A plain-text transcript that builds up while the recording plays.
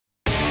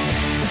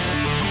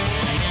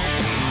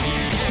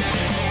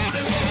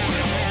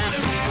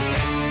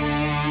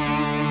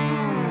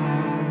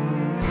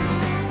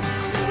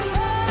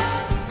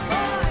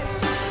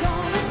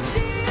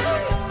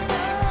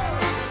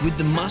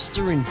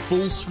muster in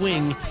full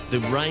swing, the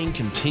rain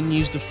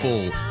continues to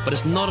fall, but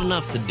it's not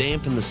enough to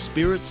dampen the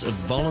spirits of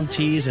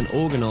volunteers and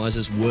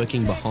organisers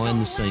working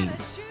behind the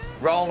scenes.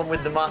 Rolling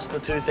with the muster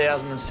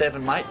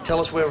 2007, mate. Tell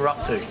us where we're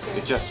up to.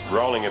 It's just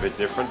rolling a bit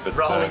different, but...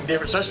 Rolling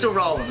different, so still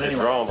rolling anyway. It's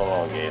rolling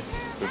along, yeah.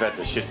 We've had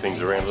to shift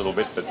things around a little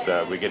bit,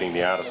 but we're getting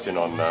the artists in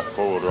on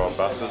four-wheel drive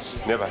buses.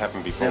 Never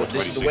happened before. Now,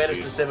 this is the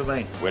wettest it's ever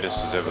been.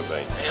 Wettest it's ever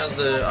been. How's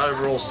the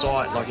overall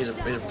site? Like, is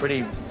it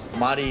pretty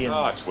muddy? And...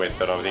 Oh, it's wet,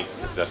 but I think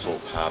that's all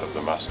part of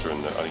the muster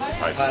and I think the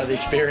paper. Part of the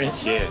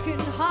experience. Yeah.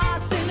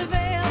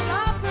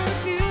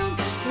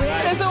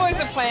 There's always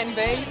a plan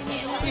B.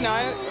 You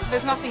know,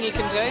 there's nothing you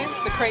can do.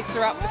 The creeks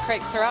are up, the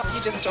creeks are up. You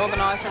just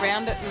organise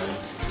around it, and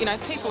you know,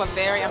 people are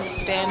very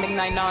understanding.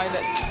 They know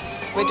that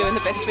we're doing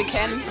the best we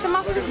can. The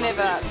muster's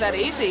never that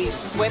easy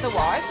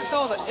weather-wise.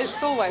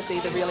 It's always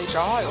either really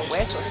dry or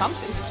wet or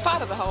something. It's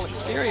part of the whole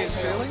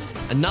experience, really.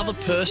 Another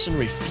person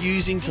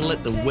refusing to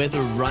let the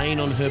weather rain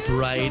on her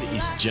parade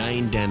is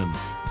Jayne Denham.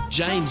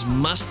 Jayne's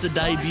muster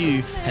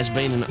debut has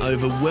been an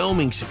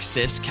overwhelming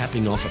success,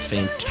 capping off a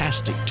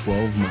fantastic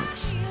 12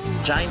 months.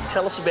 Jayne,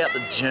 tell us about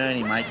the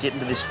journey, mate, getting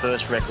to this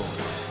first record.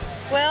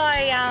 Well,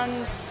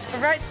 I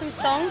wrote some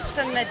songs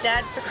for my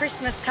dad for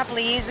Christmas a couple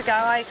of years ago.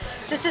 I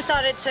just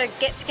decided to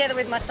get together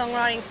with my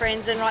songwriting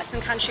friends and write some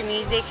country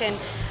music, and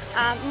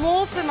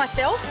more for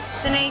myself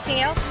than anything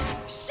else.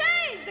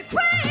 She's a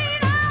queen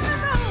of the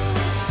road.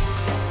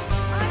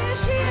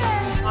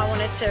 I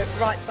wanted to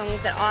write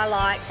songs that I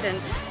liked and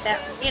that,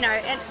 you know,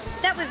 and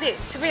that was it.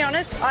 To be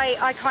honest,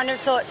 I kind of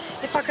thought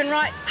if I can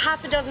write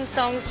half a dozen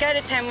songs, go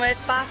to Tamworth,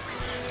 busk,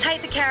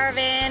 take the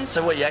caravan.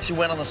 So what, you actually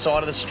went on the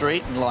side of the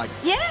street and like...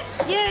 Yeah.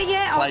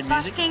 I was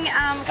busking...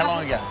 How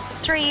long ago?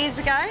 3 years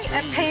ago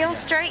at Peel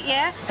Street,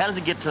 yeah. How does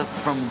it get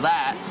from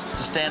that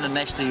to standing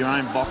next to your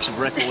own box of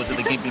records at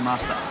the Gympie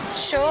Muster?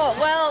 Sure.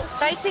 Well,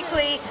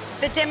 basically,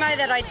 the demo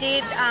that I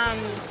did,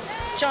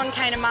 John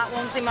Kane and Mark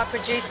Walmsley, my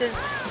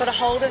producers, got a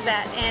hold of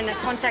that and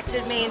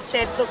contacted me and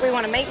said, look, we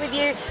want to meet with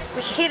you.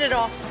 We hit it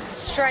off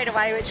straight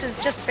away, which was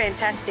just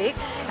fantastic.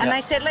 And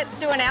they said, let's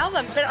do an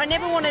album. But I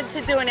never wanted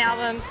to do an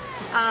album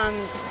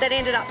that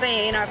ended up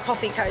being, you know, a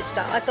coffee coaster.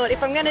 I thought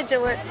if I'm going to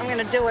do it, I'm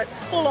going to do it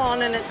full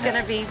on, and it's going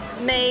to be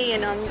me,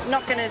 and I'm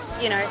not going to,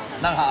 you know,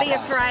 be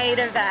afraid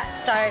of that.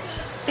 So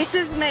this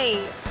is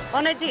me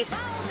on a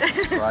disc.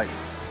 That's great.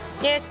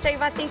 Yeah,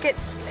 Steve, I think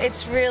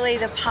it's really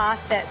the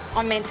path that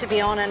I'm meant to be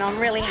on, and I'm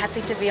really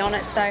happy to be on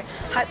it. So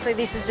hopefully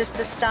this is just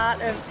the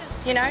start of,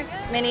 you know,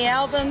 many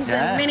albums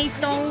and many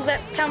songs that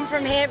come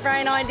from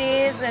harebrained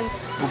ideas. And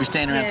we'll be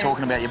standing around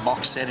talking about your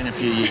box set in a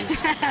few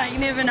years. You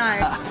never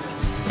know.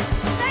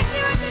 Thank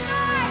you and good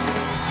night.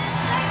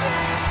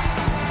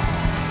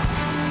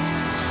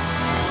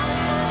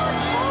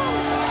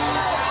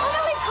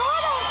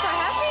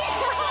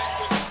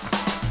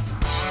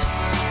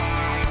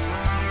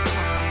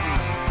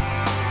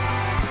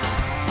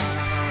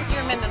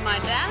 My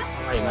dad?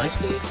 Hey,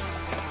 mate.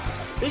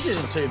 This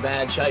isn't too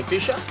bad, Shea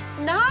Fisher.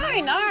 No.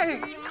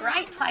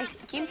 Great place.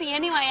 Gympie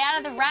anyway, out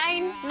of the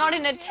rain, not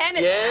in a tent.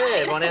 Yeah,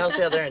 everyone else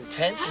out there in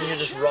tents and you're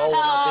just rolling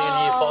up there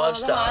into your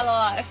 5-star. My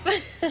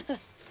life.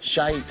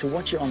 Shea, to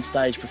watch you on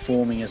stage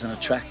performing as an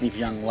attractive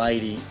young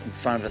lady in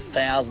front of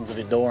thousands of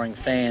adoring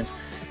fans,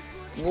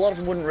 a lot of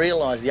them wouldn't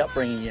realise the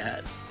upbringing you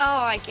had. Oh,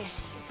 I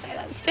guess you could say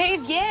that,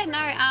 Steve. Yeah,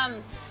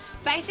 no,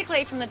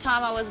 basically from the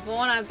time I was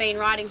born, I've been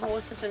riding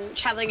horses and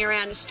travelling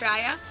around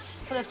Australia.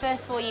 For the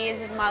first 4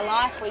 years of my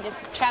life, we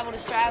just travelled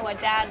Australia where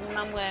Dad and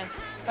Mum were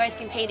both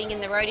competing in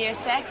the rodeo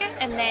circuit.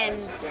 And then,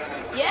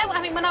 yeah, I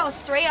mean, when I was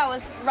 3, I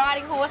was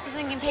riding horses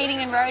and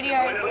competing in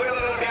rodeos.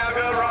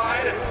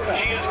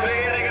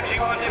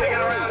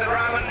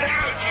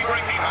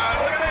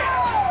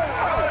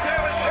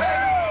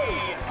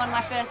 Won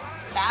my first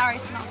bow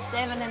race when I was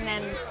 7, and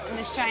then an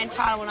Australian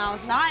title when I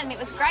was 9. And it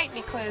was great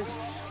because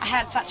I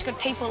had such good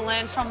people to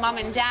learn from, Mum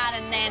and Dad.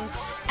 And then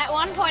at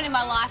one point in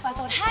my life, I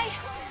thought, hey,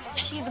 I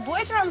should give the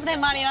boys a run for their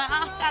money. And I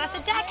asked Dad, I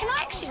said, Dad, can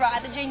I actually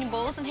ride the junior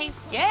bulls? And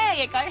he's,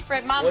 yeah, go for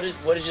it, Mum. What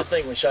did you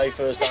think when Shea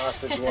first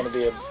asked that you want to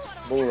be a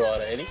bull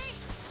rider, Eddie?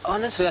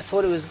 Honestly, I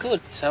thought it was good,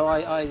 so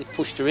I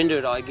pushed her into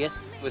it, I guess.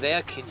 With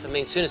our kids, I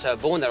mean, as soon as they were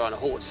born, they were on a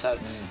horse, so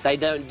they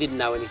didn't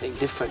know anything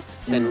different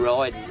than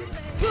riding.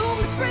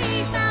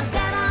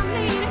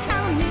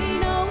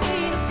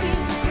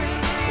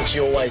 Did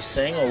she always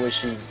sing, or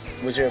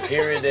was there a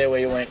period there where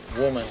you went,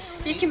 woman?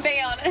 You can be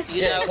honest.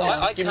 You know,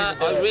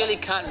 I really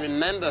can't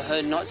remember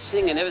her not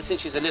singing ever since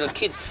she was a little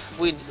kid.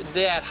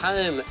 They're at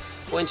home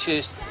when she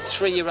was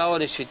 3-year-old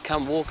and she'd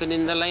come walking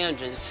in the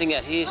lounge and sing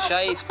out, here's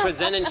Shea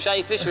presenting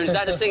Shea Fisher, and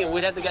started singing,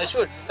 we'd have to go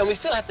through it. And we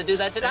still have to do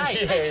that today.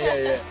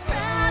 Yeah.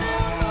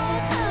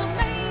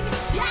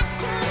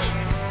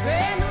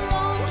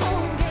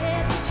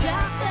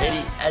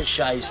 Eddie, as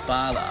Shea's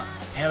father,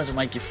 how does it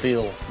make you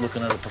feel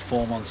looking at her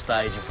perform on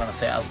stage in front of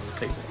thousands of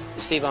people?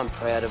 Steve, I'm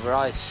proud of her.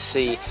 I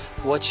see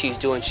what she's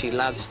doing, she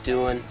loves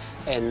doing,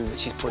 and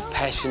she's put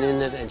passion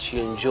in it, and she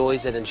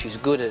enjoys it, and she's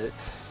good at it.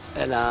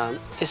 And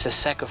just the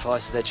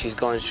sacrifices that she's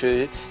gone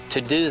through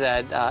to do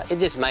that, it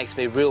just makes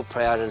me real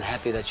proud and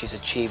happy that she's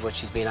achieved what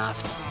she's been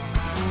after.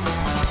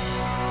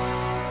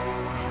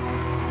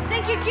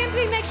 you,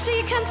 Gimpy. Make sure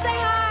you come say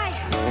hi.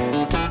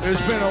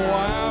 It's been a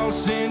while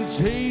since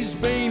he's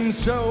been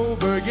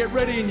sober. Get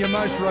ready in your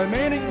most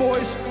romantic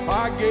voice.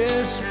 I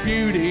guess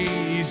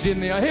beauty's in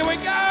there. Here we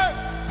go!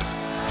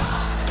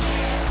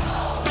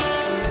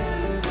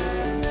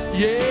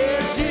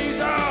 Yeah, she's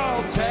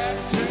all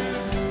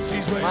tattooed.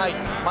 She's wearing...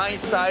 Mate, main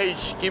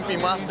stage,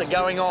 Gimpy Muster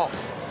going off.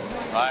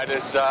 Mate,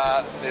 there's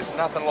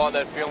nothing like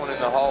that feeling in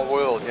the whole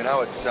world, you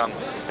know. It's,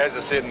 as I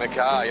said in the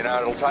car, you know,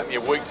 it'll take me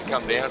a week to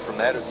come down from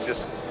that. It's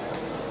just,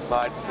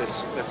 mate,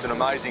 it's an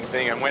amazing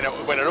thing. And when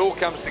it all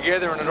comes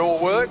together and it all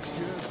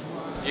works,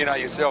 you know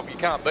yourself, you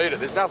can't beat it.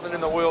 There's nothing in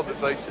the world that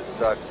beats it.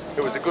 So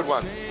it was a good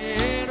one.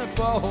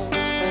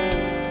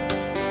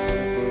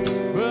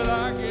 But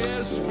I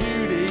guess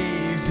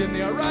beauty's in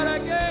the right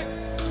again.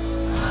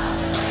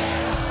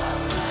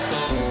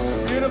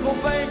 Beautiful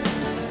thing.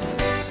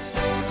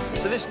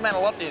 So this meant a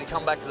lot to you to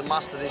come back to the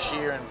Muster this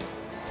year and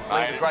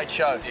leave a great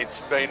show.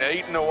 It's been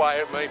eating away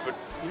at me for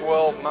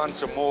 12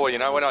 months or more. You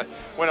know,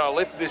 when I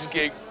left this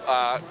gig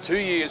 2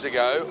 years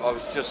ago, I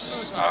was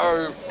just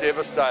so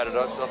devastated.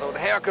 I thought,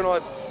 how can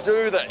I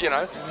do that? You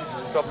know,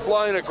 I've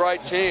blown a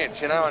great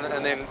chance. You know,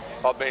 and then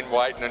I've been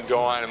waiting and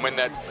dying. And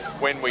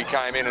when we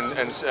came in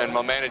and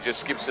my manager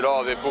Skip said,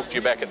 "Oh, they've booked you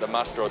back at the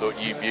Muster," I thought,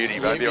 "You beauty,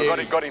 baby."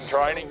 I got in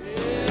training.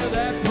 Yeah,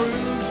 that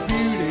proves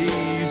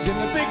beauty's in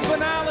the big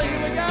finale.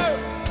 Here we go.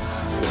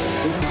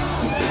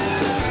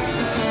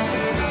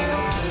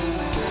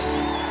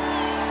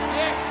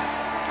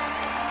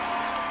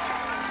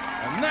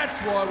 And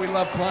that's why we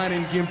love playing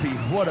in Gympie.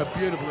 What a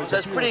beautiful... So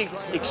it's pretty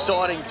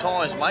exciting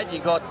times, mate. You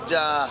got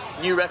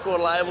new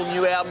record label,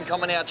 new album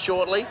coming out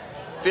shortly.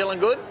 Feeling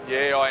good?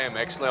 Yeah, I am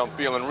actually. I'm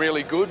feeling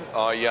really good.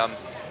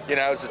 You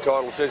know, as the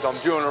title says, I'm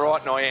doing all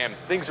right, and I am.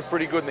 Things are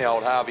pretty good in the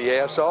old Harvey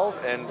household,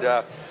 and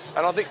I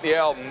think the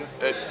album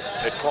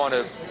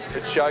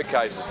it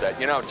showcases that.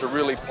 You know, it's a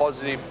really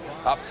positive,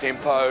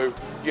 up-tempo,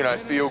 you know,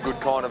 feel-good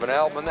kind of an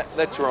album, and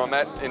that's where I'm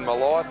at in my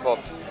life.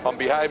 I'm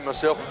behaving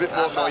myself a bit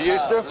more than I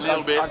used to, a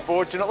little bit,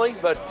 unfortunately,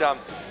 but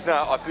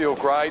no, I feel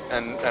great,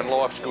 and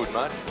life's good,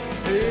 mate.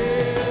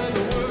 Yeah,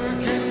 the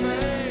working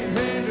man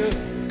and the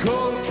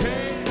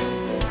cocaine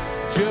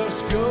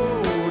just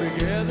go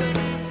together.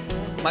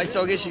 Mate,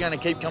 so I guess you're going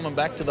to keep coming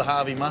back to the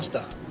Harvey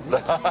Muster. the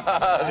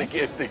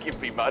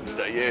Gympie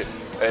Muster, yeah.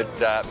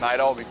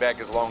 Mate, I'll be back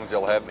as long as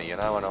they'll have me, you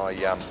know, and I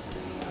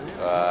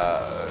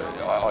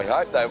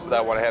hope they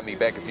want to have me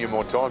back a few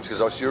more times,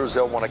 because I sure as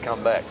hell want to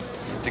come back.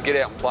 To get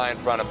out and play in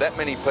front of that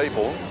many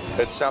people,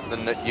 it's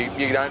something that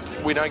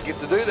we don't get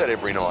to do that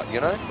every night, you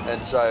know.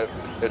 And so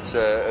it's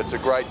a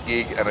great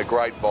gig and a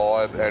great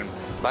vibe, and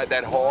mate,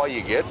 that high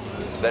you get,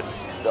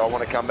 I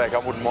want to come back. I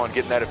wouldn't mind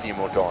getting that a few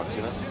more times,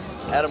 you know.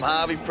 Adam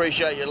Harvey,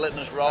 appreciate you letting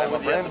us roll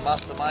with you at the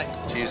Muster, mate.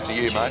 Cheers to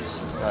you, mate.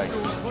 Hey.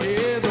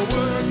 Yeah, the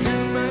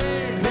working man.